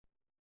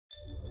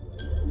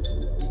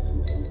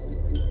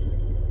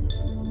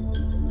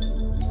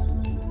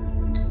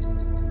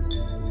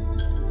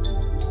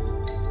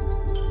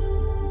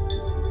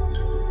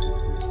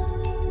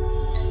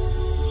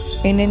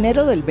En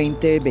enero del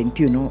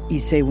 2021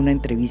 hice una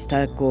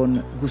entrevista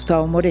con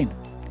Gustavo Moreno,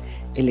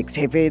 el ex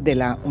jefe de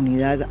la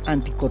Unidad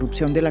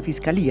Anticorrupción de la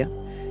Fiscalía,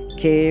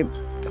 que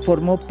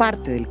formó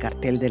parte del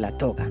cartel de la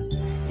toga,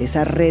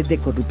 esa red de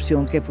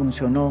corrupción que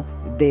funcionó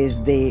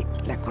desde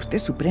la Corte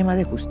Suprema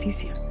de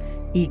Justicia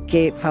y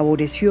que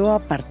favoreció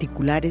a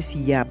particulares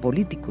y a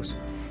políticos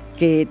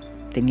que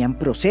tenían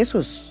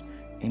procesos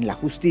en la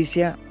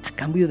justicia a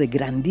cambio de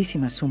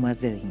grandísimas sumas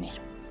de dinero.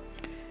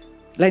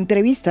 La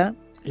entrevista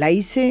la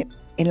hice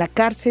en la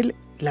cárcel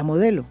La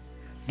Modelo,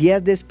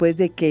 días después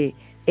de que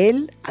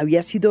él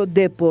había sido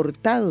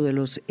deportado de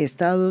los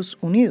Estados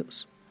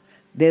Unidos,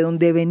 de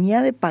donde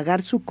venía de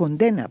pagar su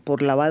condena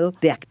por lavado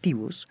de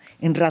activos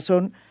en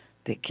razón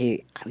de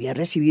que había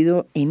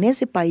recibido en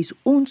ese país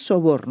un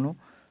soborno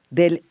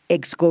del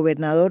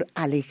exgobernador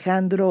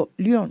Alejandro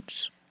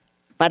Lyons,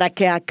 para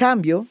que a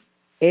cambio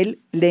él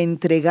le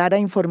entregara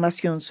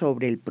información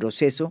sobre el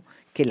proceso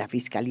que la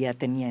Fiscalía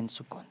tenía en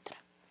su contra.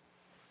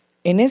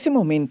 En ese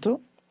momento,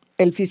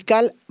 el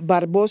fiscal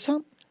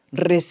Barbosa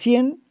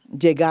recién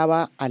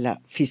llegaba a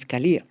la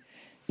Fiscalía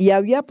y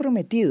había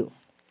prometido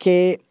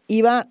que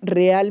iba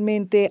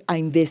realmente a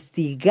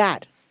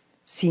investigar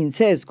sin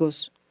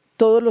sesgos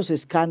todos los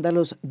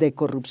escándalos de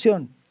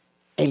corrupción,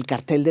 el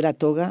cartel de la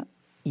toga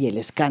y el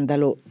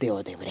escándalo de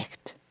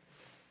Odebrecht.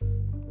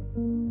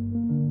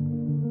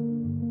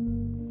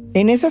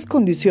 En esas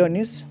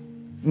condiciones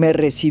me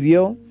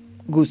recibió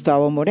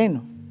Gustavo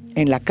Moreno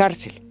en la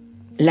cárcel.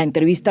 La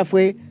entrevista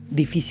fue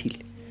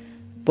difícil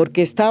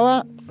porque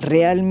estaba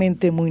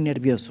realmente muy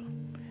nervioso.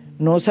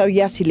 No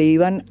sabía si le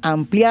iban a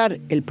ampliar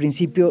el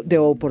principio de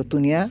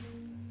oportunidad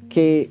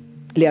que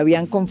le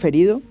habían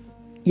conferido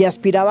y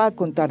aspiraba a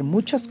contar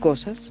muchas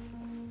cosas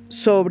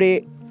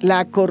sobre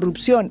la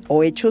corrupción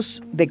o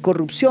hechos de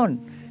corrupción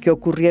que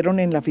ocurrieron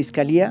en la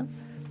Fiscalía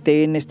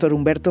de Néstor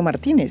Humberto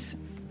Martínez.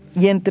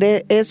 Y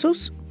entre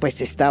esos,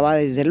 pues estaba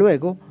desde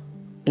luego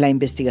la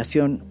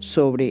investigación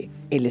sobre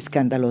el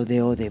escándalo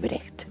de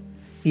Odebrecht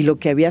y lo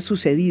que había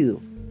sucedido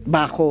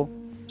bajo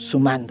su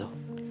mando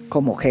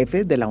como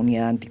jefe de la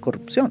Unidad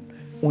Anticorrupción,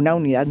 una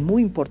unidad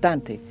muy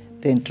importante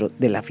dentro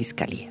de la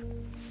Fiscalía.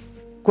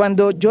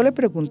 Cuando yo le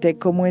pregunté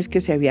cómo es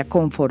que se había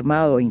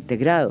conformado e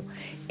integrado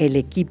el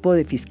equipo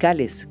de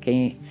fiscales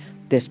que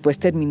después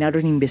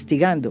terminaron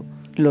investigando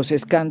los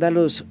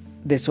escándalos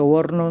de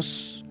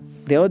sobornos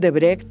de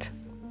Odebrecht,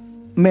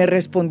 me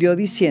respondió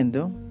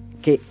diciendo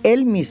que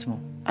él mismo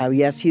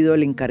había sido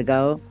el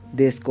encargado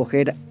de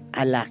escoger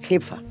a la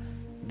jefa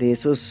de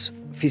esos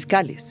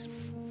fiscales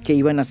que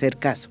iban a hacer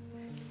caso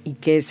y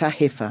que esa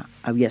jefa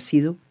había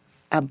sido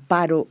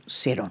Amparo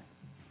Cerón,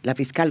 la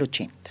fiscal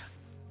 80.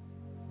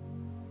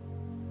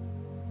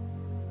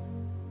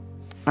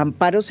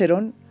 Amparo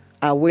Cerón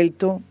ha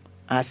vuelto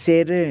a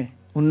ser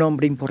un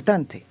nombre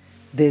importante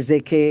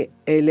desde que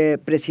el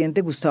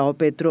presidente Gustavo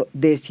Petro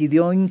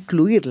decidió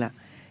incluirla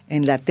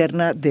en la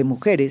terna de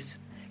mujeres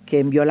que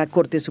envió a la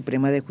Corte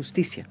Suprema de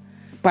Justicia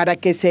para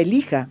que se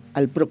elija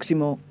al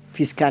próximo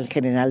fiscal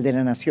general de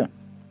la Nación.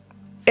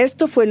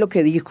 Esto fue lo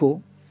que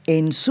dijo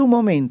en su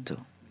momento,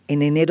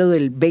 en enero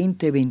del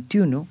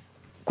 2021,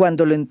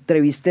 cuando lo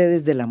entrevisté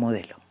desde La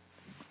Modelo.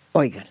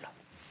 Óiganlo.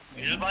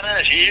 Ellos van a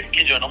decir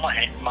que yo no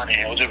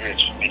manejé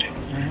Odebrecht. Mire,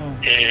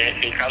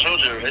 el caso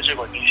de Odebrecht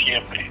llegó en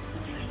diciembre.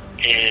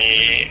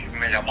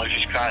 Me llamó el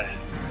fiscal.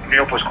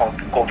 Digo, pues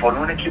conforme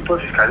un equipo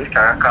de fiscales que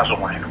hagan caso,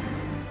 Moreno.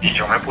 Y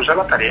yo me puse a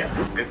la tarea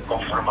de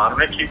conformar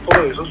un equipo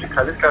de esos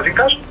fiscales que hacen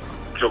caso.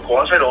 Yo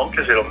cojo a Cerón,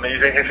 que Cerón me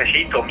dice,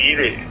 jefecito,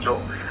 mire,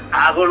 yo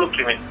hago lo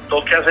que me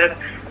toque hacer,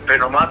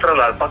 pero no me va a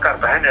trasladar para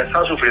Cartagena. Él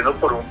estaba sufriendo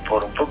por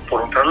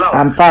un traslado.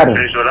 Amparo.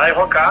 Pero yo la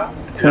dejo acá,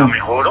 sí, la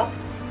mejoro,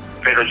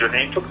 pero yo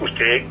necesito que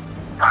usted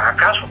haga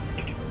caso.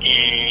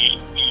 Y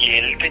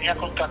él tenía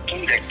contacto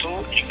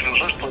directo,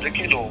 incluso después de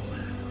que lo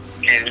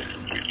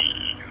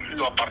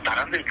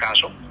apartaran del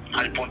caso,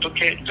 al punto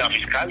que la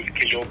fiscal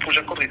que yo puse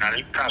a coordinar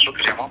el caso,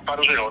 que se llama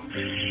Amparo Cerón,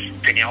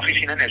 tenía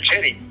oficina en el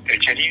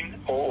Cherin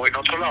o en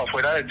otro lado,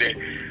 fuera de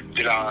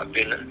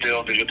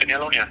donde yo tenía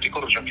la Unidad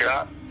Anticorrupción, que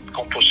era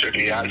con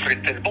posterioridad al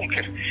frente del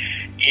búnker.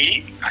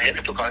 Y a ella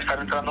le tocaba estar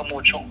entrando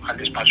mucho al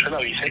despacho de la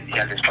vice y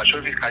al despacho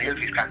del fiscal, y el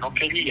fiscal no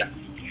quería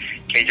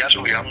que ella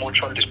subiera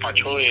mucho al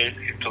despacho de él,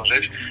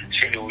 entonces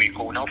se le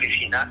ubicó una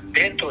oficina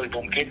dentro del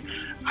búnker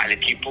al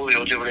equipo de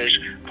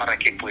Odebrecht para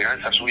que pudieran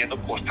estar subiendo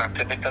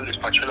constantemente al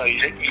despacho de la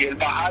vice y él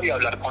bajar y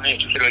hablar con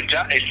ellos. Pero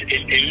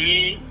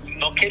él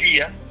no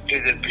quería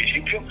desde el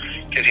principio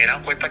que se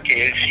dieran cuenta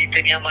que él sí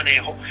tenía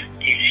manejo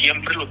y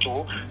siempre lo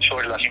tuvo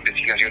sobre las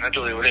investigaciones de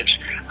Odebrecht.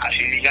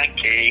 Así digan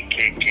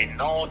que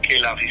no, que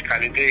la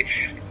fiscal es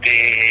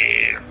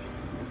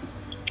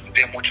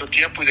de mucho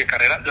tiempo y de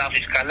carrera. La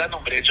fiscal la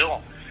nombré yo.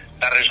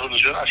 La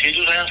resolución, así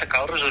ellos hayan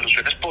sacado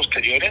resoluciones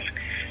posteriores,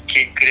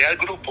 quien crea el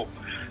grupo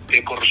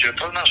de corrupción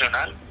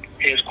transnacional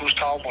es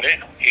Gustavo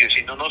Moreno, y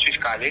diciendo unos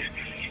fiscales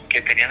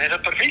que tenían ese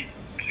perfil.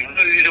 Si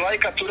uno le dice, vaya y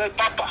captura al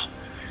Papa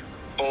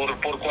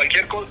por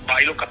cualquier cosa,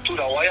 va y lo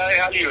captura, o vaya a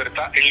dejar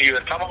en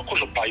libertad a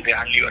Mancuso, va y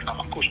deja en libertad a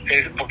Mancuso,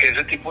 porque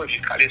ese tipo de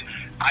fiscales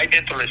hay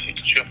dentro de la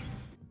institución.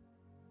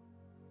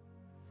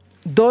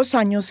 2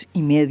 años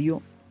y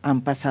medio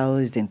han pasado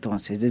desde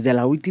entonces, desde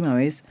la última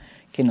vez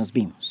que nos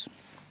vimos.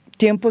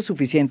 Tiempo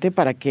suficiente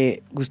para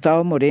que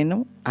Gustavo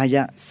Moreno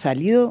haya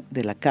salido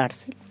de la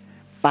cárcel,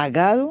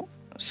 pagado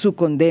su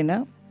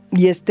condena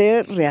y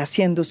esté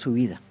rehaciendo su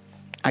vida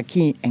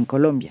aquí en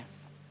Colombia.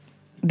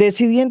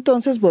 Decidí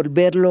entonces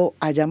volverlo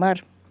a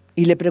llamar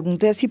y le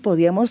pregunté si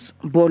podíamos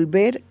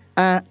volver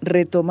a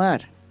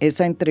retomar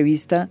esa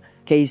entrevista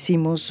que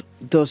hicimos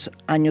 2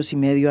 años y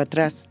medio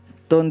atrás,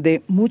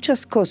 donde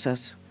muchas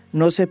cosas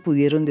no se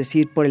pudieron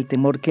decir por el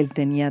temor que él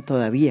tenía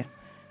todavía,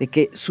 de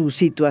que su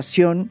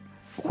situación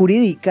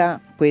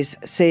jurídica pues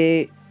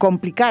se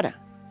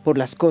complicara por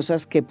las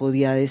cosas que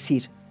podía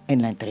decir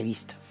en la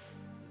entrevista.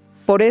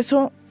 Por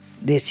eso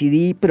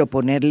decidí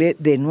proponerle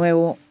de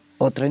nuevo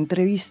otra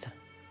entrevista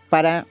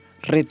para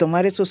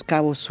retomar esos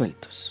cabos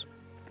sueltos.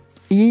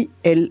 Y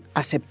él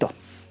aceptó.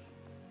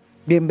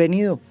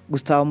 Bienvenido,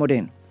 Gustavo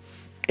Moreno.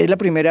 Es la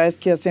primera vez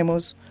que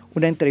hacemos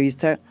una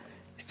entrevista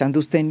estando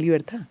usted en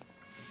libertad.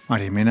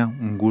 María Jimena,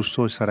 un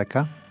gusto estar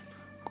acá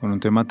con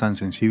un tema tan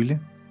sensible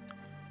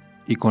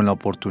y con la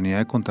oportunidad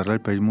de contarle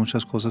al país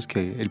muchas cosas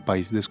que el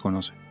país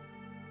desconoce.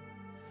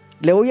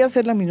 Le voy a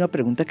hacer la misma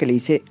pregunta que le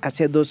hice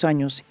hace 2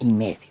 años y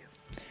medio.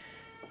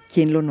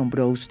 ¿Quién lo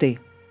nombró a usted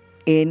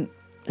en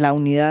la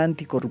Unidad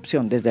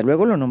Anticorrupción? Desde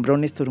luego lo nombró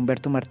Néstor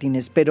Humberto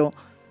Martínez, pero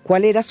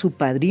 ¿cuál era su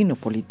padrino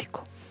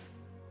político?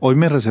 Hoy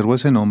me reservo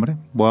ese nombre,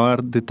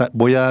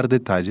 voy a dar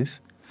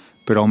detalles,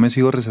 pero aún me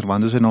sigo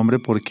reservando ese nombre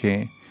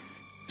porque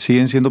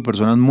siguen siendo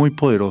personas muy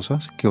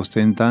poderosas que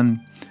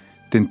ostentan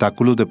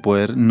tentáculos de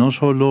poder no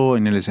solo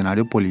en el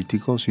escenario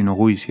político, sino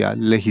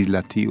judicial,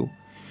 legislativo.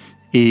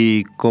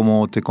 Y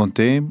como te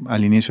conté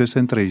al inicio de esta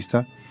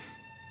entrevista,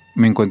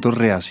 me encuentro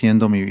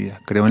rehaciendo mi vida,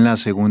 creo en las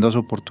segundas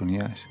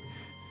oportunidades.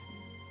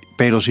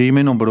 Pero sí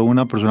me nombró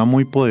una persona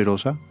muy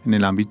poderosa en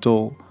el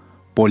ámbito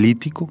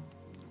político,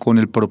 con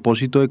el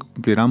propósito de que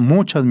cumplieran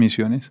muchas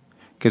misiones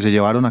que se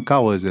llevaron a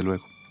cabo, desde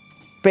luego.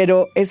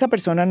 Pero ¿esa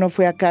persona no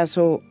fue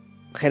acaso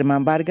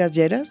Germán Vargas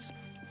Lleras?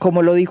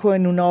 Como lo dijo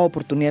en una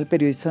oportunidad el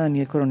periodista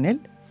Daniel Coronel,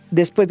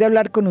 después de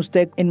hablar con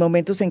usted en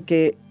momentos en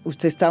que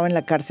usted estaba en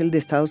la cárcel de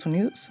Estados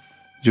Unidos.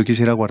 Yo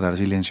quisiera guardar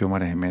silencio,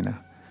 María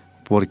Jimena,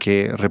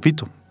 porque,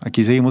 repito,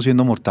 aquí seguimos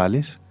siendo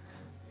mortales.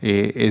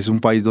 Es un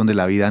país donde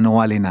la vida no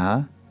vale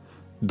nada,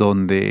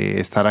 donde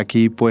estar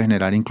aquí puede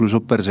generar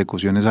incluso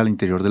persecuciones al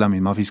interior de la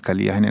misma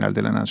Fiscalía General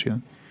de la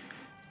Nación.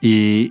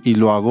 Y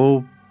lo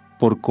hago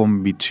por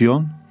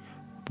convicción,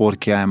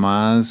 porque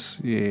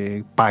además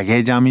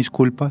pagué ya mis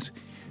culpas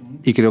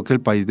y creo que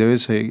el país debe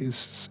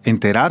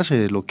enterarse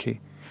de lo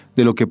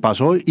que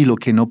pasó y lo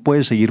que no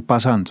puede seguir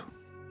pasando.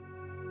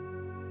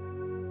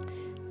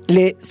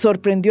 ¿Le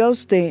sorprendió a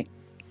usted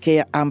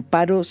que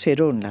Amparo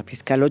Cerón, la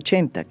fiscal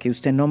 80, que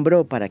usted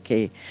nombró para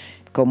que,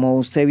 como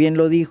usted bien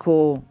lo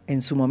dijo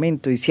en su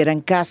momento,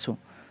 hicieran caso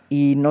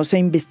y no se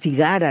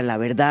investigara la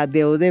verdad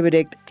de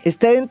Odebrecht,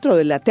 esté dentro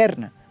de la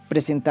terna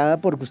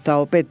presentada por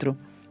Gustavo Petro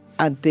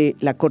ante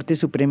la Corte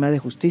Suprema de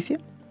Justicia?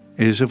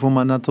 Ese fue un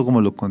mandato, como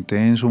lo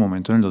conté en su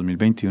momento en el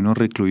 2021,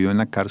 recluido en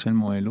la cárcel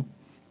Modelo,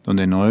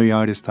 donde no debía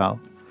haber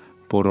estado,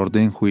 por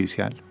orden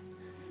judicial.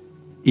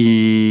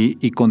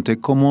 Y conté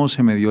cómo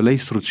se me dio la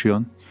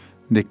instrucción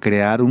de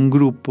crear un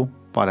grupo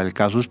para el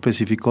caso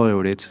específico de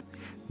Odebrecht,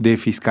 de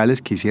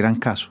fiscales que hicieran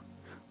caso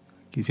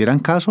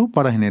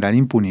para generar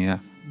impunidad.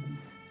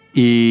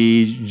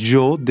 Y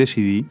yo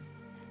decidí,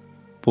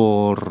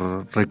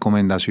 por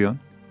recomendación,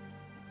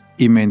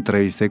 y me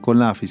entrevisté con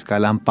la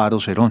fiscal Amparo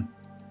Cerón,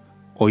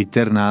 hoy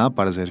ternada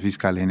para ser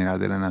fiscal general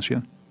de la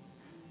Nación.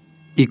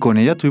 Y con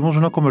ella tuvimos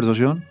una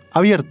conversación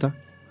abierta,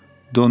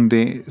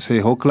 donde se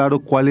dejó claro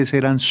cuáles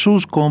eran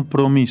sus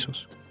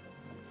compromisos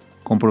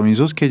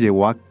que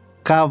llevó a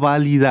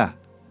cabalidad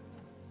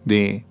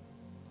de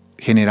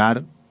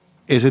generar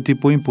ese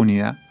tipo de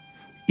impunidad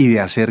y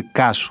de hacer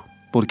caso,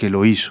 porque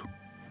lo hizo,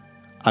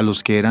 a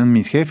los que eran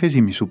mis jefes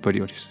y mis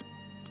superiores.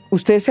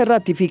 Usted se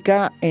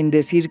ratifica en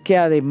decir que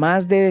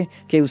además de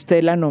que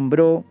usted la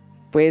nombró,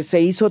 pues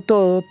se hizo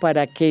todo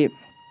para que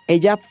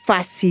ella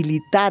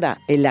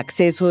facilitara el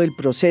acceso del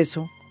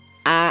proceso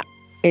a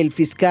el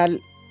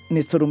fiscal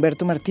Néstor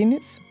Humberto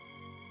Martínez.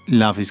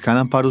 La fiscal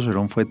Amparo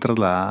Cerón fue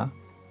trasladada,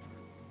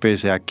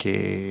 pese a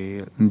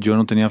que yo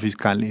no tenía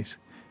fiscales,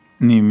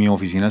 ni mi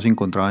oficina se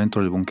encontraba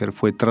dentro del búnker,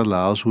 fue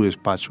trasladado a su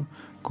despacho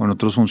con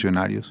otros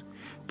funcionarios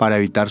para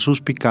evitar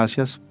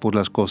suspicacias por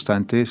las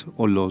constantes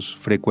o los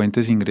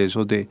frecuentes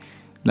ingresos de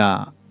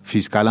la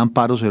fiscal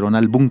Amparo Cerón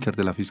al búnker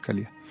de la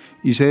Fiscalía.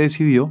 Y se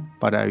decidió,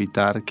 para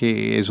evitar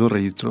que esos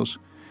registros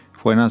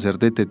fueran a ser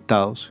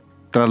detectados,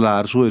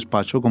 trasladar su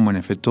despacho, como en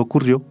efecto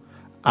ocurrió,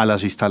 a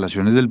las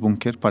instalaciones del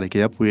búnker para que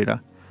ella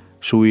pudiera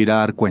subir a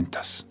dar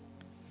cuentas.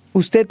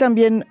 Usted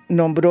también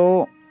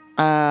nombró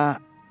a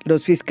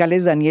los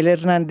fiscales Daniel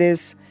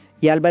Hernández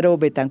y Álvaro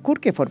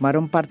Betancourt, que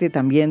formaron parte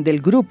también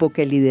del grupo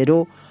que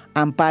lideró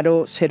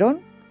Amparo Cerón,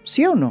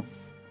 ¿sí o no?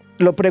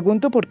 Lo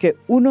pregunto porque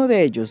uno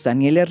de ellos,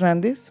 Daniel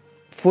Hernández,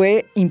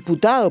 fue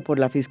imputado por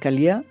la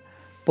Fiscalía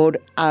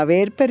por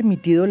haber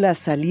permitido la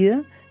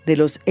salida de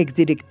los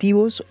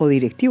exdirectivos o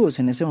directivos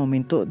en ese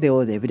momento de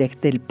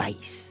Odebrecht del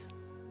país?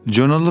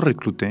 Yo no los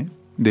recluté.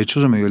 De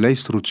hecho, se me dio la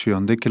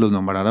instrucción de que los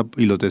nombrara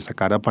y los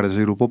destacara para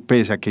ese grupo,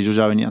 pese a que ellos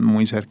ya venían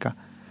muy cerca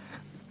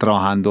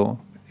trabajando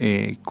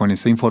con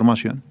esta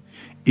información.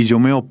 Y yo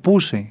me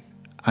opuse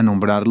a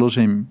nombrarlos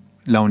en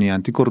la Unidad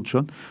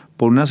Anticorrupción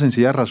por una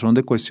sencilla razón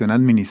de cuestión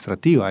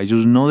administrativa.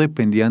 Ellos no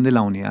dependían de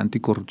la Unidad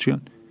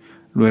Anticorrupción.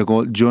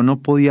 Luego, yo no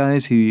podía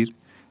decidir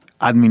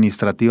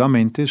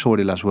administrativamente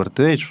sobre la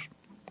suerte de ellos.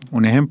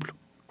 Un ejemplo,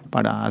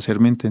 para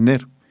hacerme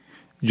entender.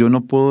 Yo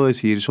no puedo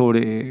decidir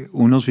sobre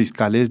unos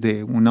fiscales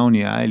de una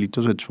unidad de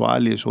delitos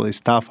sexuales o de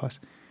estafas,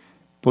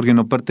 porque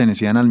no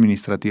pertenecían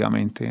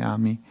administrativamente a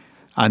mi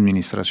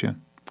administración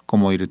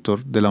como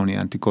director de la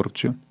Unidad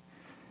Anticorrupción.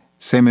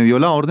 Se me dio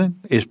la orden,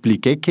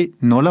 expliqué que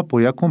no la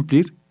podía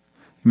cumplir,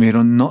 y me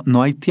dijeron,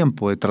 no hay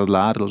tiempo de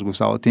trasladarlos,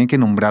 Gustavo, tienen que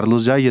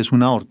nombrarlos ya y es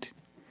una orden.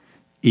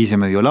 Y se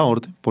me dio la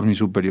orden por mis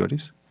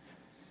superiores,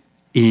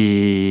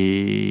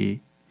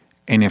 y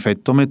en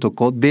efecto me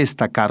tocó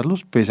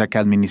destacarlos, pese a que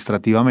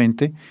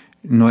administrativamente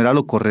no era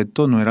lo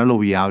correcto, no era lo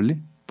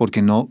viable,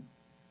 porque no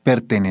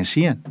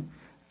pertenecían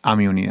a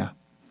mi unidad,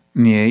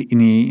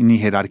 ni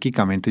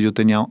jerárquicamente yo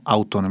tenía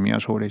autonomía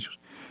sobre ellos.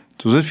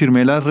 Entonces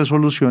firmé las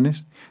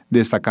resoluciones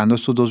destacando a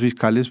estos dos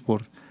fiscales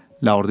por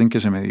la orden que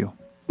se me dio.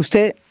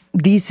 Usted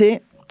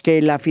dice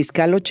que la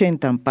fiscal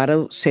 80,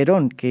 Amparo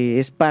Cerón, que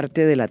es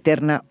parte de la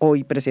terna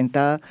hoy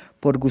presentada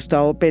por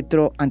Gustavo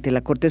Petro ante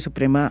la Corte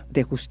Suprema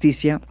de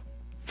Justicia,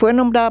 fue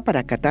nombrada para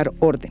acatar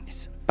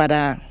órdenes,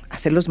 para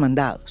hacer los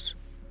mandados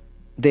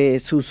de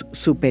sus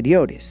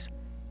superiores.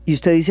 Y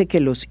usted dice que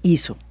los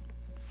hizo.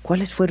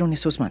 ¿Cuáles fueron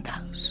esos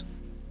mandados?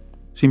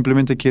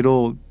 Simplemente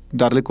quiero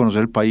darle a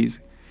conocer al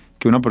país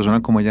que una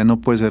persona como ella no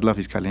puede ser la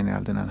fiscal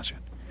general de la nación.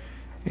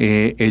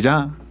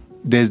 Ella,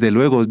 desde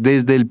luego,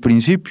 desde el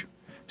principio,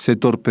 se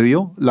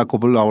torpedió la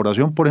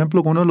colaboración, por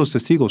ejemplo, con uno de los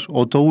testigos,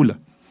 Otto Bula.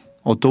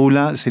 Otto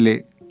Bula se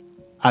le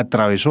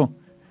atravesó,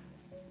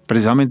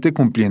 precisamente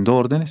cumpliendo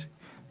órdenes,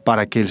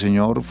 para que el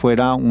señor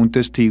fuera un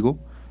testigo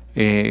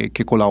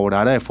que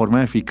colaborara de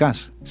forma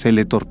eficaz. Se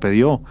le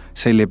torpedió,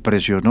 se le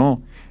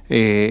presionó,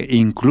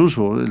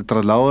 incluso el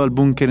traslado al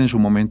búnker en su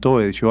momento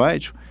obedeció a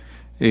ello.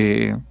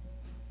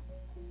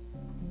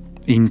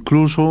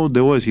 Incluso,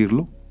 debo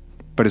decirlo,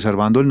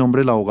 preservando el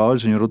nombre del abogado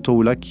del señor Otto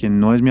Bula, quien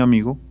no es mi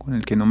amigo, con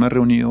el que no me he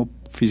reunido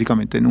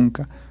físicamente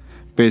nunca,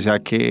 pese a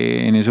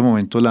que en ese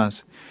momento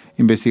las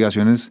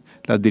investigaciones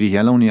las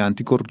dirigía la Unidad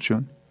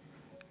Anticorrupción,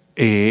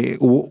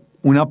 hubo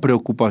una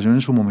preocupación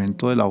en su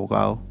momento del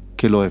abogado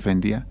que lo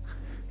defendía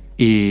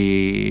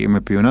y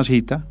me pidió una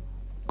cita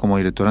como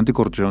director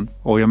anticorrupción.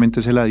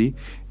 Obviamente se la di.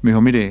 Me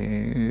dijo,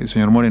 mire,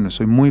 señor Moreno,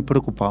 estoy muy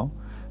preocupado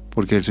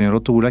porque el señor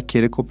Otto Bula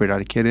quiere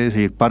cooperar, quiere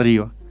seguir para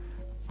arriba,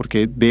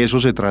 porque de eso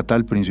se trata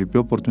el principio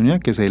de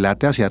oportunidad, que se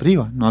dilate hacia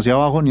arriba, no hacia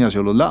abajo ni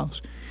hacia los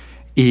lados.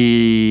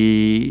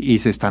 Y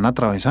se están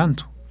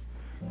atravesando.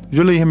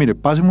 Yo le dije, mire,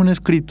 páseme un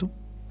escrito,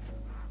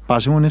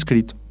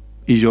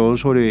 y yo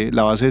sobre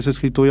la base de ese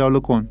escrito yo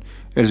hablo con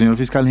el señor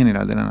fiscal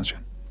general de la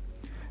nación.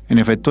 En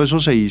efecto, eso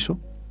se hizo,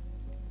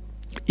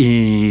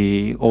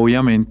 y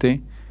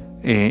obviamente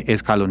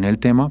escaloné el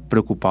tema,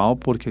 preocupado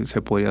porque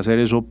se podía hacer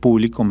eso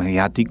público,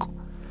 mediático,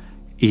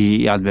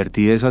 y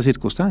advertí de esas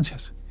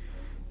circunstancias.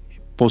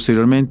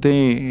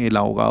 Posteriormente el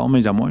abogado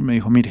me llamó y me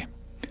dijo, mire,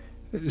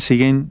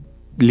 siguen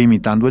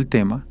limitando el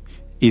tema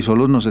y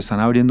solo nos están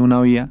abriendo una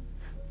vía,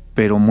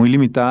 pero muy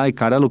limitada de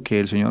cara a lo que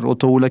el señor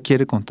Otto Bula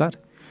quiere contar.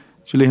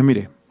 Yo le dije,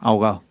 mire,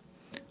 abogado,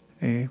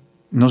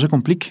 no se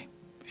complique.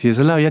 Si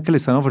esa es la vía que le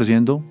están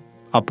ofreciendo,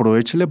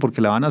 aprovéchele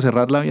porque le van a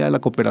cerrar la vía de la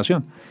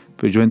cooperación.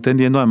 Pues yo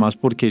entendiendo además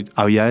porque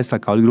había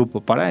destacado el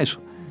grupo para eso.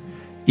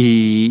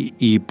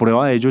 Y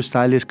prueba de ello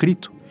está el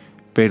escrito.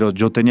 Pero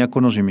yo tenía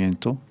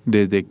conocimiento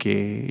desde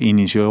que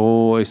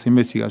inició esta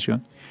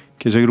investigación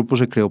que ese grupo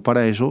se creó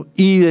para eso,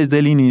 y desde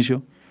el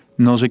inicio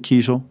no se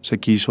quiso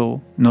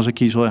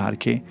dejar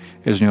que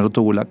el señor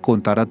Otto Bula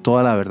contara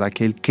toda la verdad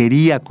que él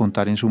quería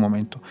contar en su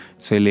momento.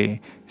 Se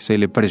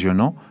le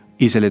presionó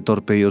y se le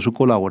torpedió su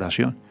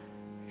colaboración.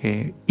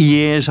 Y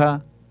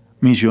esa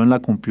misión la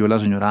cumplió la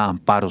señora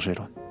Amparo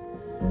Cerón.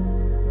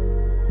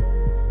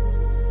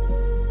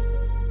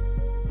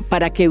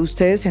 Para que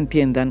ustedes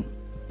entiendan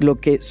lo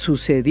que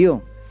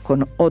sucedió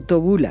con Otto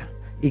Bula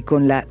y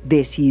con la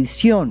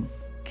decisión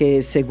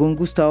que, según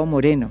Gustavo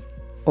Moreno,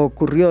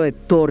 ocurrió de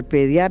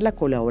torpedear la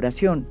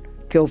colaboración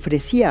que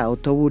ofrecía a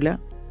Otto Bula,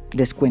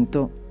 les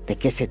cuento de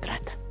qué se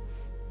trata.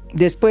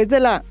 Después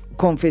de la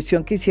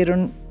confesión que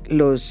hicieron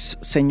los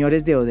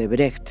señores de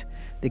Odebrecht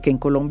de que en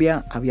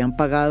Colombia habían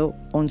pagado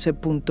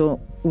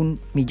 11.1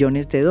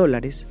 millones de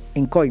dólares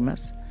en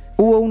coimas,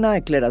 hubo una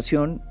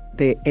declaración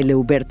de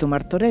Eleuberto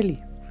Martorelli,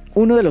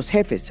 uno de los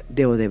jefes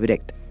de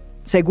Odebrecht,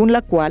 según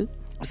la cual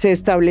se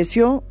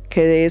estableció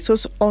que de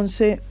esos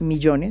 11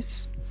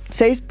 millones,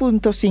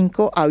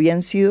 6.5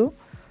 habían sido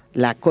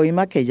la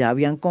coima que ya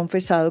habían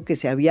confesado que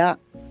se había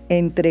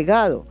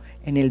entregado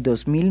en el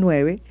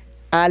 2009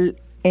 al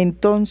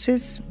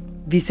entonces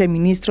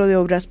viceministro de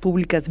Obras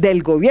Públicas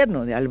del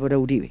gobierno de Álvaro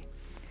Uribe.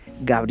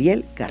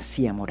 Gabriel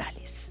García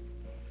Morales,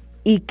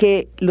 y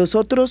que los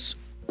otros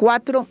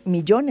 $4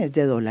 millones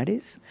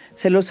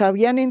se los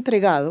habían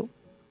entregado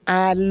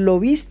al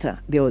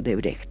lobista de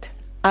Odebrecht,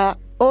 a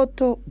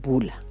Otto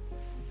Bula,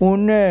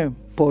 un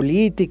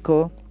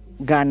político,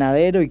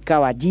 ganadero y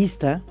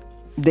caballista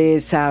de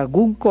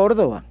Sahagún,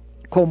 Córdoba,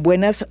 con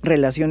buenas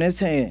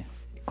relaciones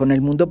con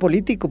el mundo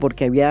político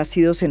porque había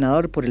sido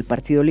senador por el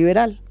Partido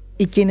Liberal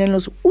y quien en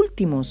los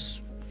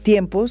últimos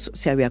tiempos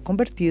se había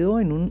convertido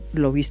en un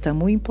lobista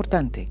muy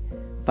importante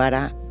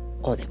para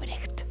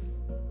Odebrecht.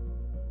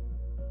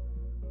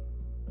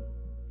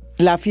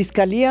 La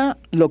Fiscalía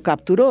lo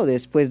capturó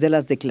después de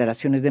las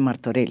declaraciones de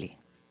Martorelli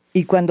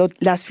y cuando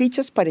las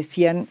fichas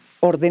parecían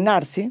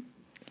ordenarse,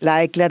 la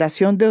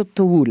declaración de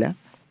Otto Bula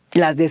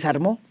las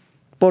desarmó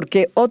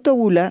porque Otto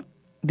Bula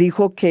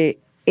dijo que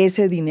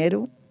ese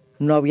dinero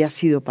no había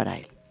sido para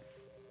él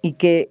y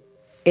que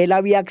él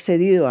había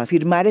accedido a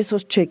firmar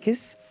esos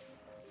cheques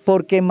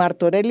porque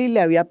Martorelli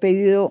le había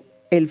pedido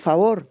el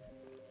favor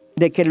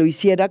de que lo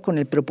hiciera con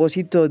el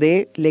propósito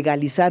de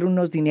legalizar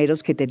unos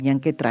dineros que tenían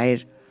que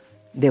traer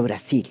de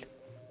Brasil.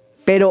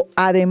 Pero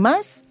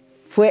además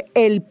fue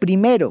el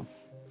primero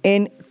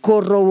en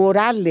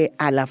corroborarle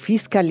a la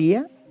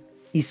Fiscalía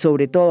y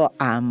sobre todo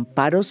a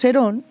Amparo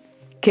Cerón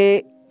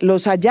que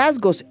los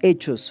hallazgos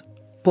hechos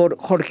por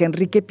Jorge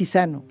Enrique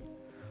Pizano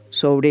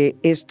sobre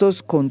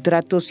estos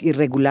contratos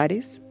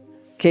irregulares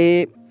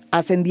que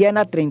ascendían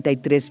a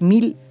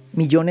 33.000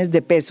 millones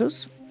de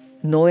pesos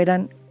no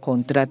eran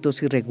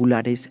contratos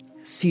irregulares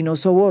sino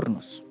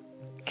sobornos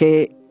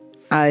que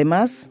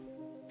además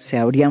se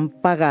habrían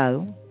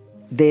pagado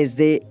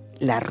desde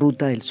la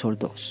Ruta del Sol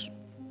 2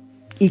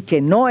 y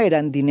que no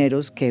eran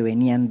dineros que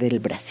venían del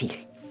Brasil.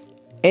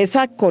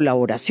 Esa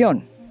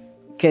colaboración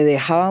que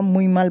dejaba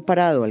muy mal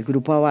parado al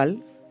Grupo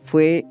Aval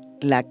fue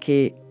la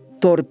que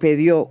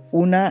torpedió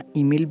una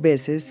y mil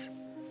veces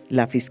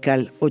la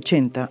fiscal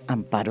 80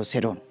 Amparo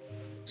Cerón,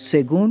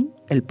 según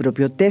el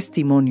propio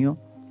testimonio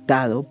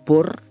dado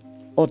por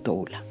Otto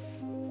Bula.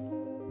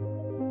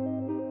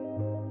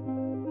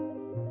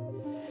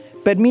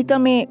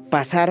 Permítame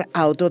pasar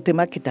a otro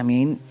tema que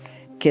también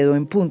quedó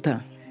en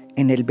punta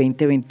en el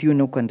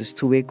 2021 cuando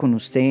estuve con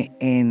usted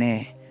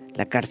en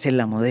la cárcel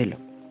La Modelo.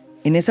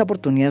 En esa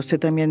oportunidad usted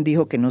también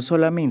dijo que no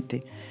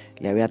solamente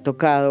le había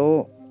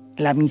tocado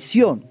la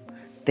misión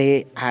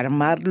de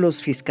armar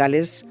los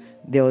fiscales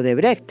de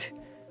Odebrecht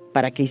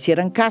para que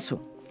hicieran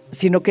caso,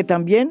 sino que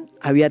también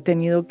había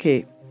tenido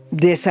que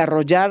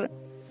desarrollar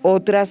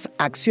otras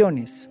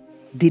acciones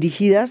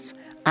dirigidas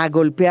a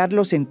golpear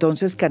los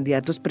entonces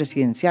candidatos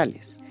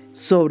presidenciales,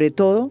 sobre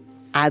todo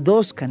a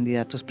 2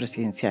 candidatos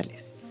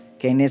presidenciales,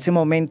 que en ese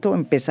momento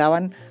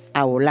empezaban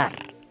a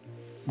volar,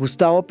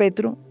 Gustavo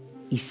Petro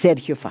y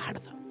Sergio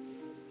Fajardo.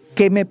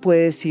 ¿Qué me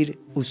puede decir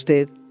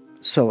usted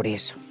sobre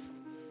eso?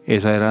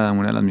 Esa era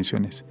una de las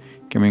misiones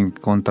que me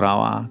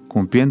encontraba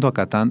cumpliendo,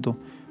 acatando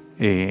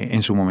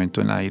en su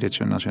momento en la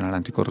Dirección Nacional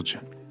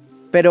Anticorrupción.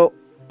 Pero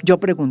yo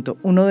pregunto,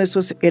 ¿uno de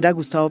esos era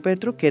Gustavo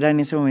Petro, que era en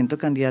ese momento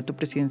candidato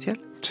presidencial?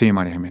 Sí,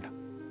 María Jimena.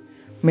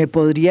 ¿Me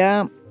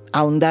podría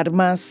ahondar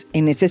más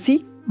en ese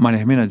sí? María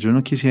Jimena, yo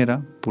no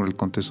quisiera, por el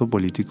contexto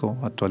político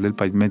actual del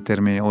país,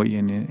 meterme hoy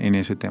en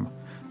ese tema.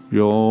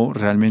 Yo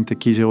realmente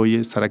quise hoy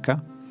estar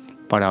acá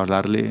para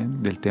hablarle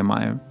del tema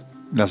de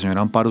la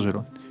señora Amparo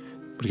Cerón,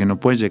 porque no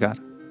puede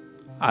llegar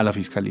a la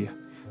Fiscalía,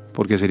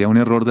 porque sería un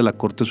error de la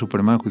Corte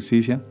Suprema de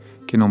Justicia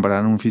que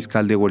nombraran un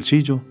fiscal de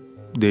bolsillo,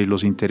 de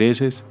los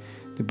intereses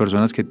de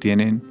personas que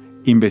tienen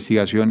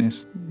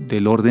investigaciones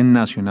del orden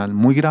nacional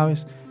muy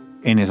graves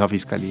en esa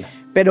Fiscalía.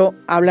 Pero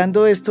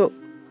hablando de esto,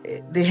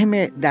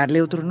 déjeme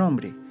darle otro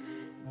nombre.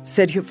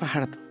 Sergio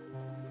Fajardo.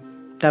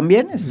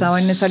 ¿También estaba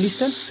en esa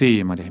lista?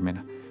 Sí, María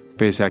Jimena.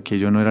 Pese a que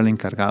yo no era el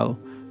encargado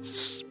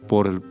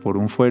por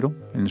un fuero,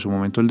 en su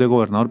momento el de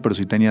gobernador, pero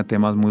sí tenía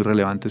temas muy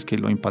relevantes que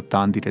lo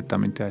impactaban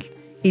directamente a él.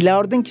 ¿Y la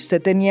orden que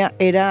usted tenía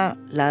era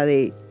la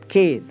de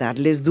qué?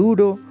 ¿Darles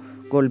duro,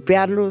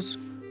 golpearlos,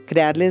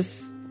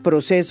 crearles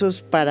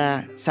procesos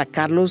para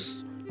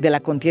sacarlos de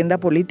la contienda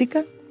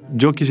política?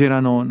 Yo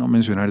quisiera no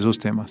mencionar esos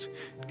temas.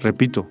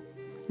 Repito,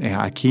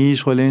 aquí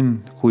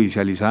suelen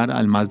judicializar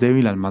al más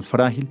débil, al más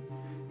frágil.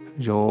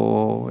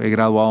 Yo he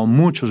graduado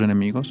muchos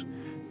enemigos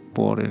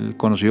por el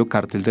conocido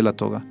cartel de la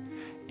toga.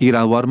 Y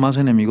graduar más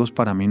enemigos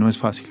para mí no es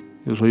fácil.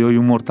 Yo soy hoy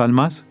un mortal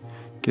más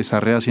que está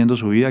rehaciendo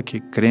su vida,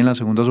 que cree en las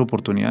segundas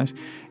oportunidades.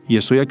 Y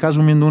estoy acá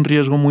asumiendo un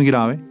riesgo muy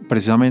grave,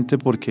 precisamente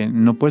porque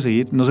no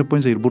se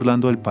pueden seguir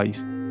burlando del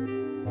país.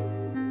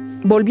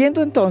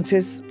 Volviendo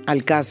entonces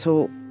al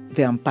caso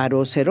de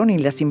Amparo Cerón y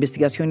las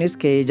investigaciones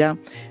que ella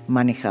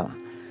manejaba.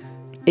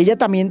 Ella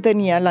también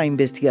tenía la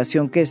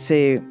investigación que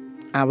se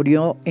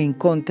abrió en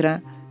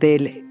contra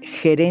del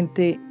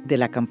gerente de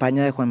la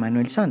campaña de Juan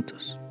Manuel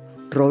Santos,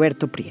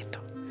 Roberto Prieto.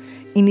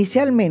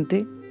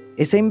 Inicialmente,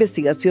 esa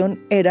investigación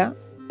era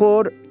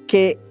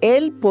porque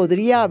él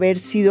podría haber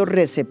sido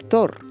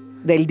receptor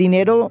del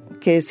dinero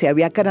que se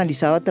había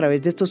canalizado a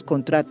través de estos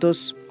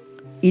contratos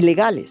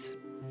ilegales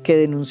que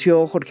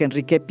denunció Jorge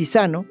Enrique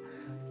Pizano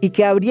y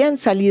que habrían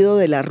salido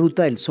de la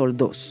Ruta del Sol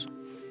 2.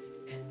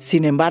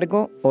 Sin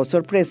embargo, oh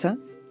sorpresa,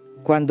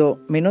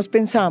 cuando menos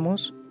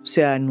pensamos,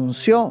 se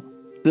anunció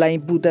la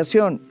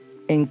imputación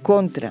en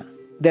contra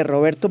de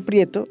Roberto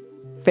Prieto,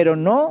 pero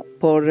no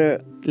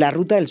por la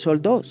Ruta del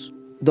Sol 2,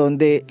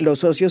 donde los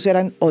socios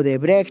eran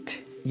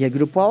Odebrecht y el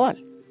Grupo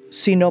Aval,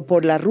 sino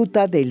por la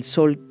Ruta del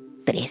Sol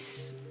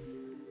 3,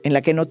 en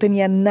la que no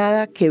tenía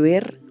nada que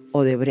ver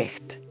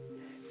Odebrecht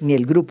ni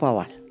el Grupo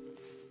Aval.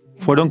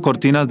 Fueron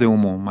cortinas de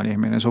humo, María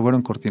Jimena, eso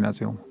fueron cortinas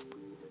de humo.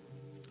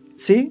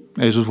 ¿Sí?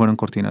 Esos fueron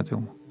cortinas de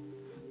humo.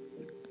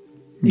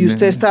 ¿Y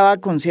usted estaba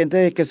consciente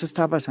de que eso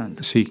estaba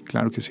pasando? Sí,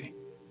 claro que sí.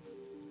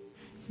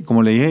 Y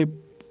como le dije,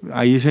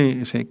 ahí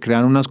se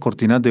crearon unas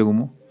cortinas de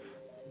humo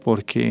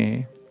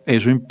porque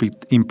eso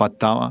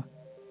impactaba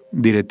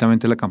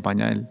directamente la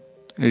campaña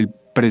del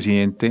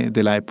presidente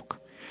de la época.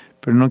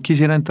 Pero no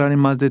quisiera entrar en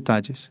más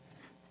detalles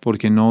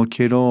porque no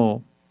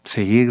quiero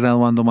seguir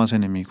graduando más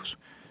enemigos.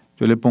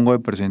 Yo le pongo de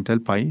presente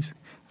al país.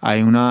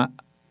 Hay una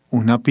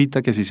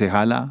pita que si se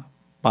jala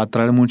va a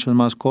traer muchas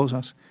más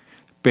cosas,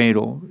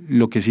 pero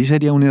lo que sí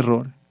sería un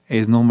error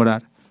es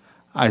nombrar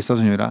a esta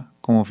señora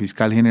como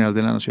fiscal general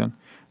de la Nación,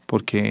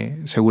 porque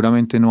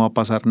seguramente no va a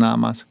pasar nada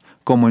más,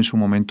 como en su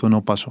momento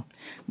no pasó.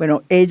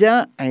 Bueno,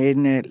 ella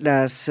en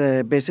las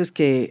veces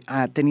que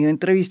ha tenido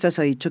entrevistas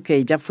ha dicho que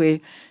ella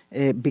fue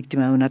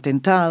víctima de un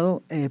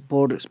atentado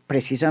por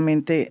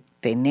precisamente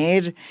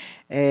tener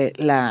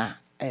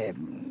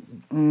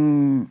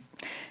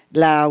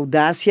la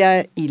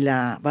audacia y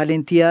la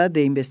valentía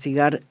de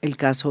investigar el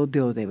caso de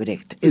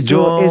Odebrecht.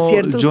 ¿Eso es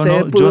cierto? Yo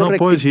no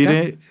puedo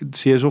decir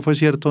si eso fue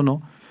cierto o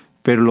no,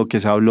 pero lo que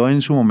se habló en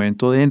su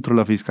momento dentro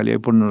de la Fiscalía y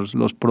por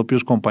los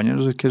propios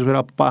compañeros es que eso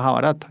era paja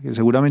barata, que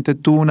seguramente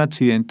tuvo un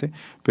accidente,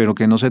 pero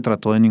que no se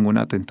trató de ningún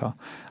atentado.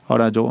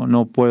 Ahora yo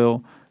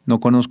no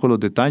conozco los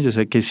detalles,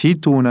 sé que sí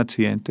tuvo un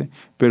accidente,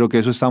 pero que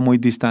eso está muy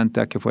distante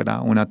a que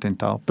fuera un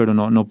atentado, pero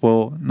no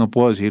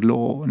puedo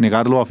decirlo,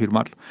 negarlo o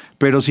afirmarlo.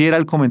 Pero sí era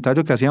el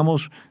comentario que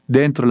hacíamos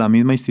dentro de la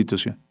misma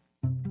institución.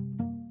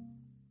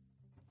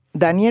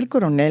 Daniel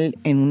Coronel,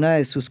 en una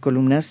de sus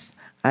columnas,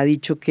 ha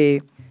dicho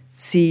que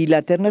si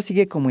la terna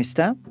sigue como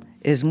está,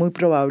 es muy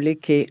probable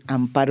que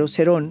Amparo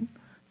Cerón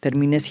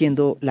termine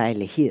siendo la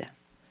elegida,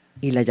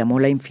 y la llamó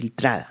la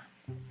infiltrada.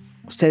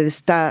 ¿Usted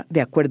está de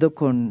acuerdo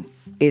con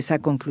esa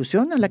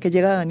conclusión a la que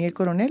llega Daniel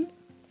Coronel?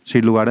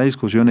 Sin lugar a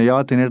discusión, ella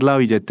va a tener la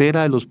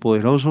billetera de los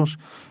poderosos,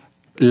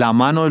 la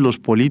mano de los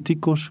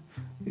políticos,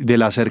 de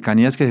las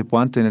cercanías que se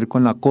puedan tener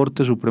con la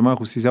Corte Suprema de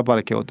Justicia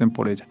para que voten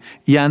por ella.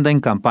 Y anda en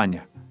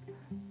campaña.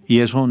 Y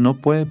eso no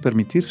puede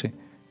permitirse.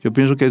 Yo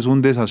pienso que es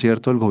un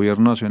desacierto del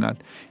gobierno nacional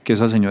que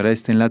esa señora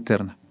esté en la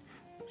terna.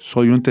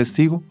 Soy un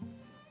testigo.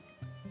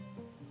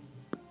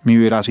 Mi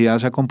veracidad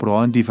se ha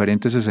comprobado en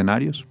diferentes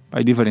escenarios.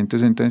 Hay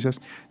diferentes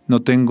sentencias. No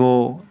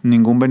tengo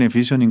ningún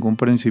beneficio, ningún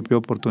principio de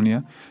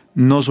oportunidad.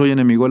 No soy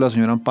enemigo de la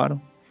señora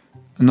Amparo.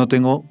 No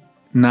tengo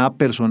nada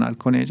personal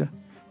con ella.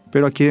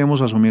 Pero aquí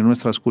debemos asumir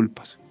nuestras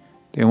culpas.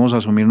 Debemos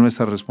asumir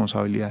nuestras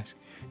responsabilidades.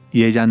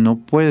 Y ella no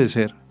puede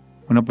ser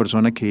una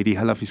persona que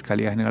dirija la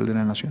Fiscalía General de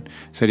la Nación.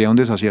 Sería un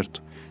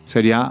desacierto.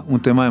 Sería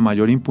un tema de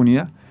mayor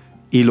impunidad.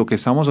 Y lo que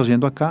estamos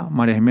haciendo acá,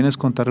 María Jimena, es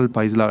contarle al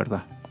país la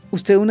verdad.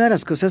 Usted, una de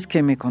las cosas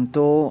que me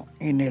contó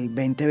en el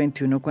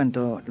 2021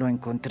 cuando lo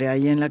encontré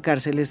ahí en la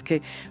cárcel es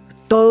que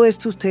todo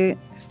esto usted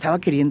estaba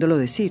queriéndolo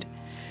decir,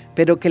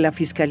 pero que la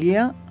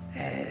Fiscalía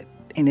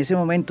en ese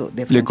momento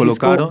de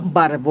Francisco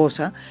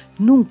Barbosa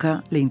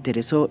nunca le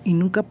interesó y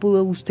nunca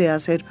pudo usted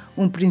hacer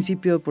un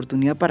principio de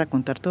oportunidad para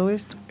contar todo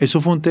esto.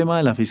 Eso fue un tema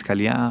de la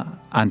Fiscalía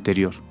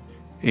anterior,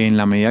 en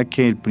la medida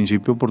que el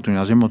principio de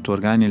oportunidad se me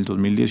otorga en el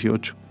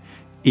 2018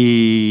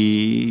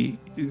 y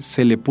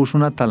se le puso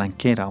una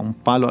talanquera, un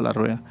palo a la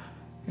rueda,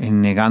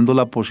 negando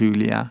la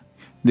posibilidad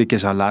de que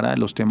se hablara de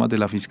los temas de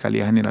la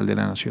Fiscalía General de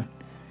la Nación.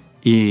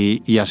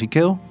 Y así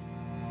quedó.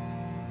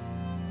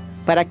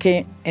 Para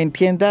que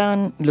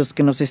entiendan los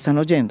que nos están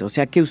oyendo, o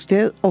sea que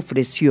usted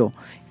ofreció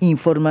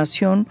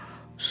información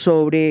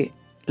sobre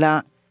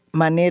la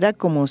manera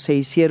como se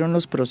hicieron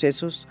los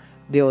procesos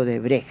de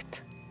Odebrecht,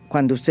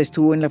 cuando usted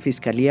estuvo en la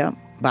Fiscalía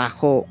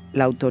bajo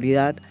la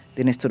autoridad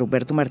de Néstor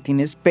Humberto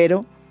Martínez,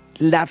 pero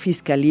la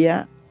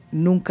Fiscalía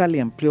nunca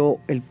le amplió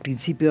el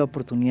principio de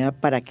oportunidad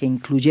para que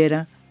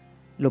incluyera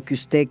lo que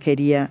usted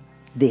quería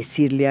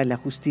decirle a la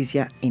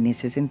justicia en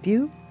ese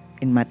sentido,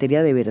 en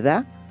materia de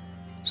verdad,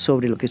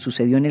 sobre lo que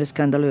sucedió en el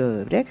escándalo de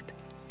Odebrecht.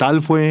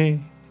 Tal fue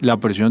la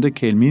presión de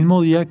que el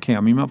mismo día que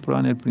a mí me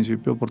aprueban el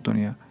principio de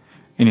oportunidad,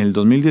 en el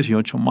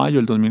 2018, mayo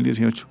del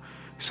 2018,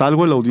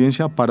 salgo de la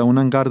audiencia para un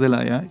hangar de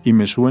la DEA y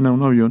me suben a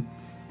un avión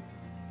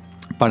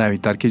para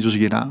evitar que yo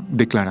siguiera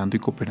declarando y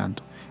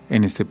cooperando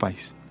en este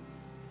país.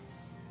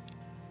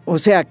 O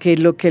sea, que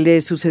lo que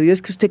le sucedió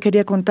es que usted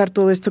quería contar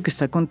todo esto que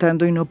está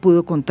contando y no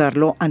pudo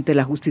contarlo ante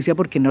la justicia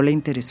porque no le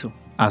interesó.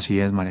 Así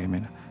es, María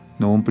Jimena.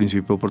 No hubo un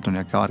principio de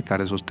oportunidad que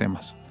abarcar esos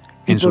temas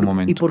en su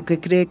momento. ¿Y por qué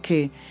cree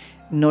que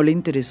no le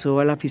interesó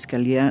a la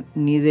Fiscalía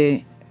ni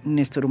de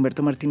Néstor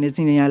Humberto Martínez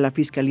ni a la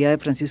Fiscalía de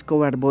Francisco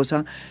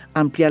Barbosa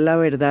ampliar la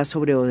verdad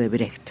sobre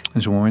Odebrecht?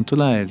 En su momento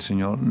la del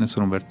señor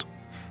Néstor Humberto,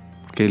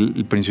 porque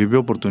el principio de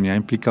oportunidad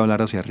implica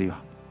hablar hacia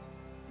arriba.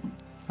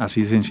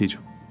 Así sencillo.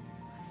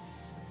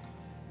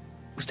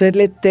 ¿Usted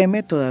le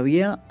teme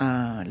todavía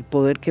al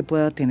poder que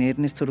pueda tener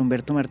Néstor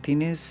Humberto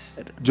Martínez?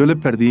 Yo le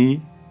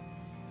perdí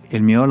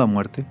el miedo a la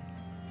muerte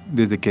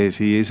desde que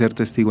decidí ser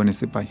testigo en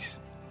este país.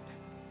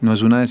 No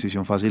es una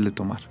decisión fácil de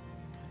tomar,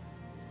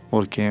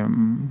 porque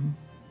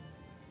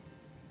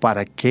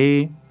 ¿para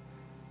qué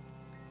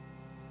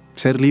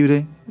ser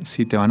libre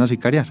si te van a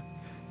sicariar?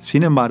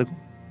 Sin embargo,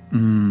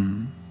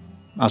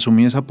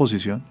 asumí esa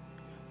posición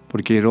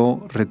porque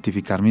quiero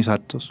rectificar mis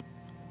actos,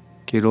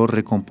 quiero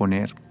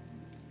recomponer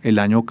el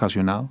daño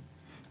ocasionado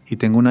y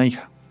tengo una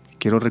hija que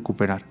quiero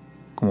recuperar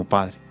como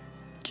padre.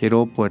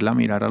 Quiero poderla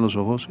mirar a los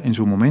ojos en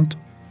su momento,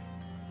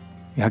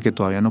 hija que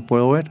todavía no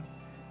puedo ver,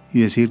 y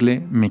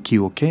decirle, me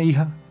equivoqué,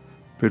 hija,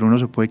 pero uno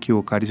se puede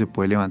equivocar y se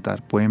puede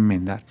levantar, puede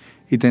enmendar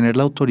y tener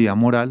la autoridad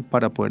moral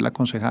para poderla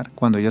aconsejar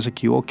cuando ella se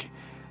equivoque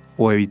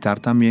o evitar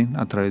también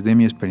a través de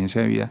mi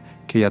experiencia de vida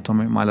que ella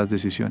tome malas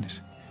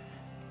decisiones.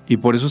 Y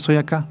por eso estoy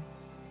acá,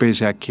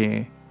 pese a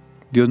que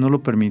Dios no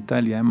lo permita,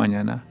 el día de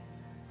mañana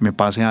me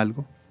pase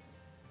algo,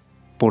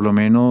 por lo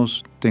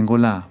menos tengo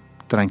la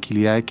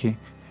tranquilidad de que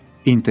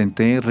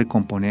intenté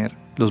recomponer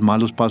los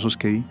malos pasos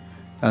que di,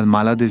 las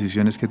malas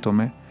decisiones que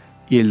tomé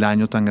y el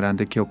daño tan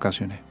grande que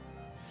ocasioné.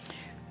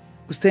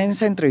 Usted en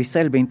esa entrevista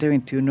del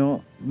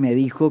 2021 me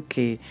dijo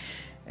que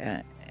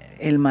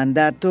el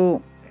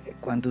mandato,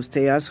 cuando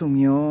usted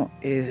asumió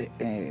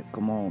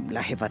como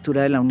la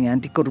jefatura de la Unidad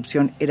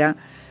Anticorrupción, era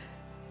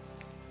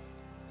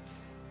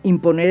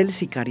imponer el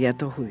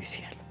sicariato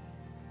judicial.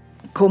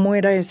 ¿Cómo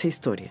era esa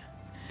historia?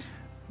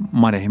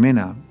 María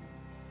Jimena,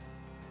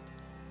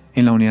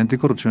 en la Unidad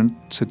Anticorrupción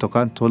se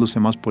tocan todos los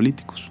temas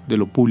políticos, de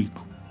lo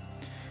público.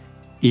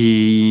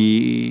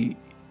 Y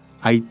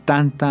hay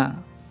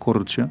tanta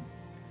corrupción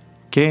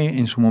que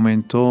en su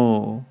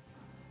momento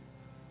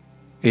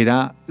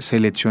era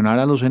seleccionar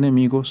a los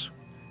enemigos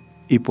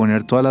y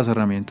poner todas las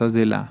herramientas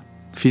de la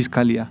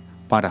Fiscalía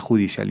para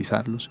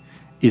judicializarlos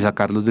y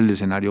sacarlos del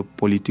escenario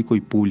político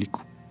y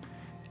público.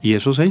 Y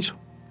eso se hizo.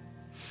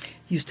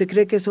 ¿Y usted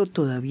cree que eso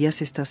todavía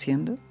se está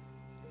haciendo?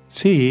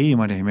 Sí,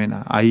 María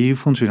Jimena, hay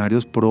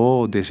funcionarios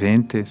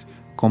decentes,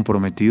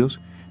 comprometidos,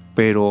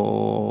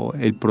 pero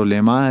el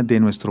problema de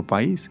nuestro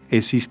país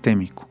es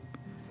sistémico.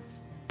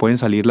 Pueden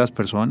salir las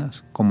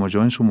personas, como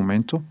yo en su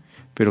momento,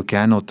 pero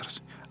quedan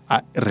otras.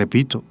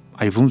 Repito,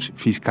 hay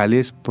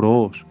fiscales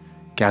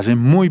que hacen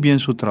muy bien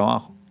su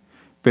trabajo,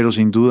 pero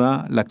sin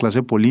duda la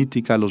clase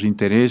política, los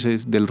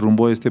intereses del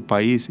rumbo de este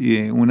país y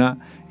de una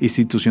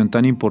institución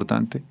tan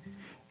importante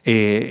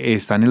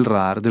está en el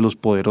radar de los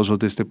poderosos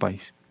de este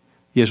país.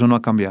 Y eso no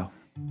ha cambiado.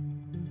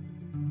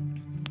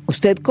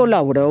 Usted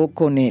colaboró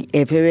con el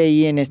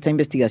FBI en esta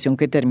investigación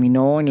que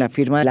terminó en la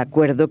firma del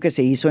acuerdo que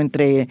se hizo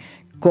entre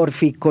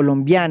Corfi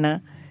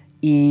Colombiana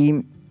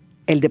y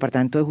el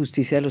Departamento de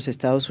Justicia de los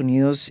Estados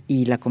Unidos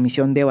y la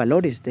Comisión de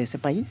Valores de ese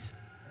país.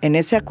 En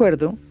ese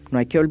acuerdo, no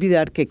hay que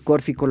olvidar que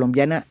Corfi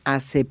Colombiana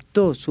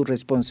aceptó su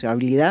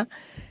responsabilidad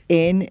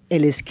en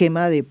el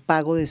esquema de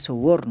pago de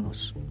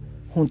sobornos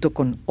junto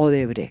con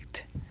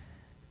Odebrecht.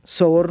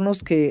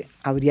 Sobornos que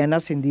habrían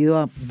ascendido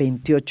a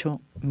 $28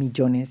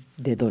 millones.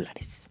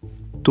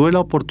 Tuve la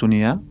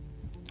oportunidad,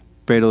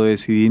 pero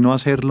decidí no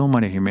hacerlo,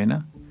 María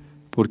Jimena,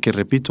 porque,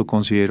 repito,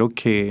 considero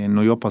que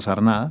no iba a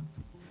pasar nada.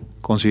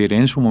 Consideré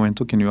en su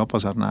momento que no iba a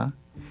pasar nada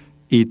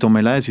y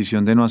tomé la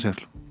decisión de no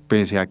hacerlo,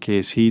 pese a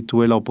que sí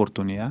tuve la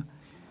oportunidad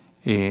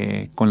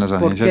con las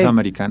agencias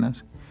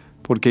americanas,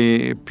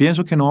 porque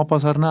pienso que no va a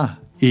pasar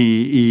nada.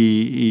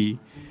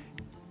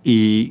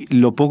 Y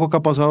lo poco que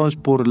ha pasado es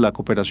por la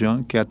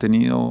cooperación que ha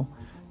tenido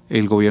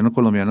el gobierno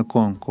colombiano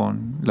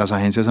con las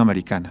agencias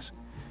americanas.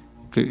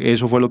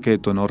 Eso fue lo que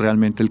detonó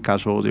realmente el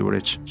caso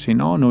Odebrecht. Si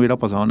no, no hubiera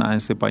pasado nada en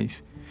este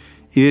país.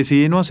 Y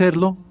decidí no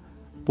hacerlo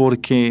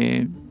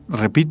porque,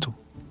 repito,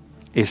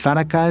 estar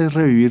acá es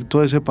revivir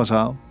todo ese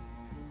pasado,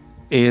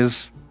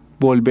 es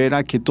volver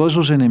a que todos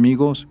esos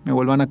enemigos me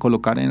vuelvan a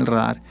colocar en el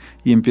radar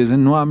y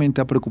empiecen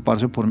nuevamente a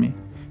preocuparse por mí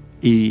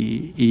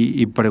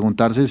y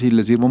preguntarse si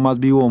les sirvo más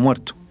vivo o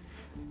muerto.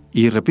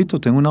 Y repito,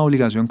 tengo una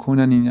obligación con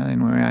una niña de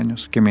 9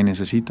 años que me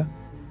necesita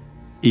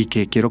y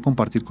que quiero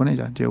compartir con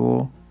ella.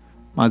 Llevo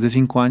más de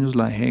 5 años,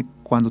 la dejé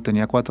cuando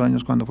tenía 4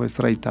 años, cuando fue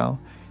extraditado.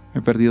 Me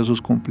he perdido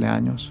sus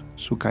cumpleaños,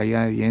 su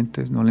caída de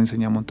dientes, no le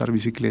enseñé a montar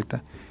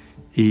bicicleta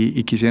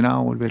y quisiera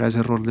volver a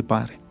ese rol de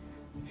padre.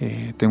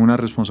 Tengo una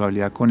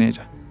responsabilidad con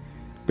ella,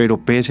 pero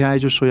pese a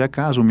ello estoy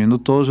acá asumiendo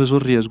todos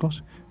esos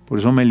riesgos, por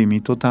eso me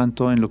limito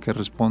tanto en lo que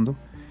respondo,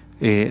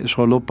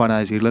 solo para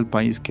decirle al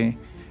país que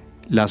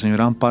la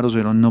señora Amparo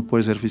Cerón no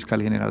puede ser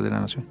fiscal general de la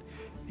Nación.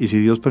 Y si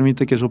Dios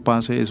permite que eso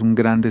pase, es un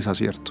gran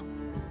desacierto.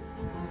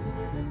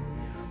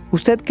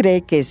 ¿Usted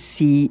cree que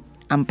si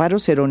Amparo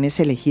Cerón es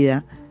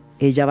elegida,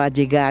 ella va a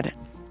llegar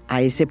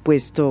a ese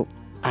puesto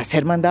a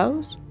hacer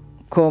mandados,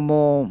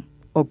 como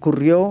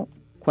ocurrió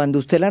cuando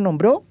usted la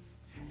nombró?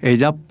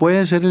 Ella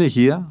puede ser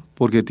elegida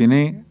porque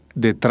tiene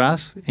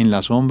detrás, en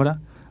la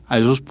sombra, a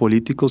esos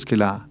políticos que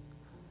la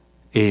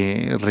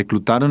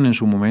reclutaron en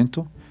su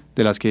momento,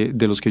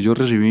 de los que yo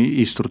recibí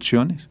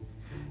instrucciones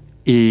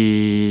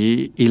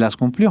y las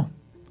cumplió.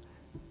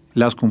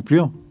 Las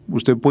cumplió.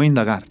 Usted puede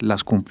indagar,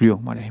 las cumplió,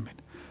 María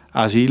Jimena.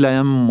 Así le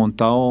hayan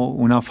montado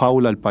una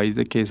fábula al país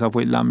de que esa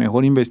fue la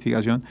mejor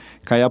investigación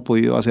que haya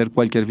podido hacer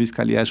cualquier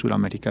fiscalía de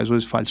Sudamérica. Eso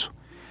es falso.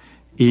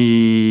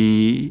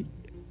 Y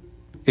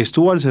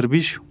estuvo al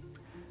servicio.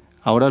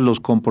 Ahora los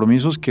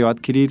compromisos que va a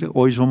adquirir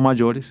hoy son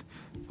mayores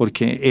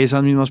porque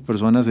esas mismas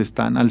personas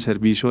están al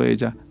servicio de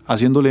ella,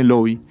 haciéndole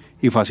lobby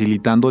y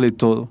facilitándole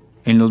todo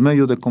en los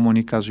medios de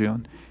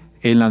comunicación,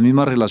 en las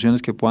mismas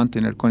relaciones que puedan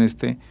tener con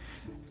este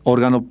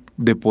órgano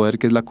de poder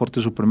que es la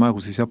Corte Suprema de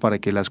Justicia para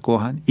que la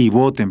escojan y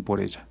voten por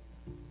ella.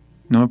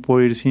 No me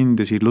puedo ir sin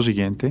decir lo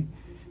siguiente: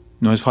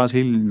 no es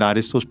fácil dar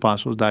estos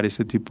pasos, dar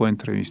este tipo de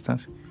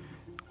entrevistas.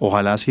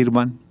 Ojalá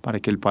sirvan para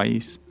que el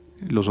país,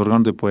 los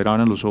órganos de poder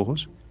abran los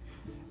ojos.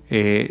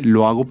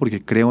 Lo hago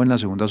porque creo en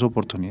las segundas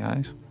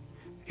oportunidades.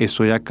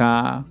 Estoy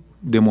acá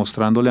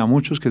demostrándole a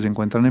muchos que se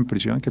encuentran en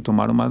prisión, que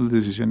tomaron malas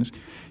decisiones,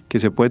 que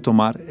se puede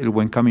tomar el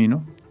buen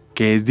camino,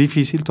 que es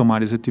difícil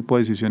tomar ese tipo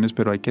de decisiones,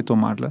 pero hay que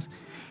tomarlas,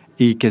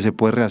 y que se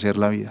puede rehacer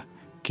la vida,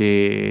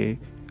 que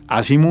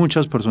así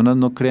muchas personas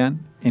no crean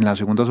en las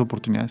segundas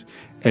oportunidades,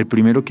 el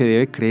primero que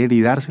debe creer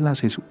y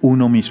dárselas es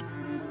uno mismo.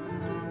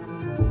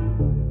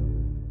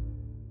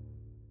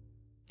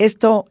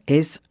 Esto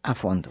es A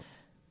Fondo.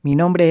 Mi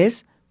nombre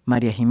es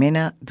María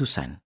Jimena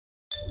Duzán.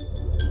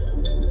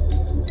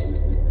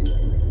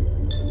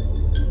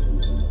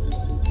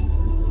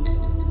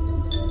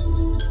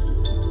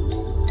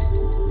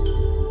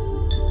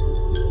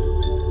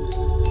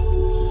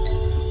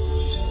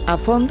 A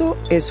Fondo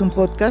es un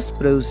podcast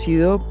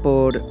producido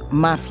por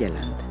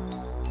Mafialand.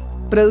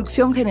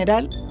 Producción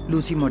general,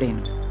 Lucy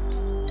Moreno.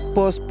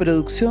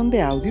 Postproducción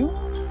de audio,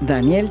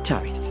 Daniel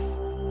Chávez.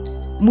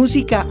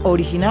 Música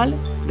original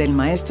del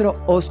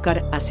maestro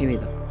Óscar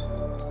Acevedo.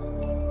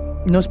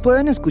 Nos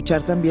pueden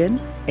escuchar también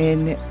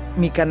en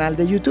mi canal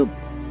de YouTube.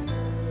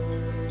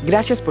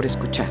 Gracias por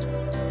escuchar.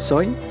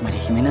 Soy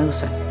María Jimena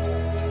Duzán.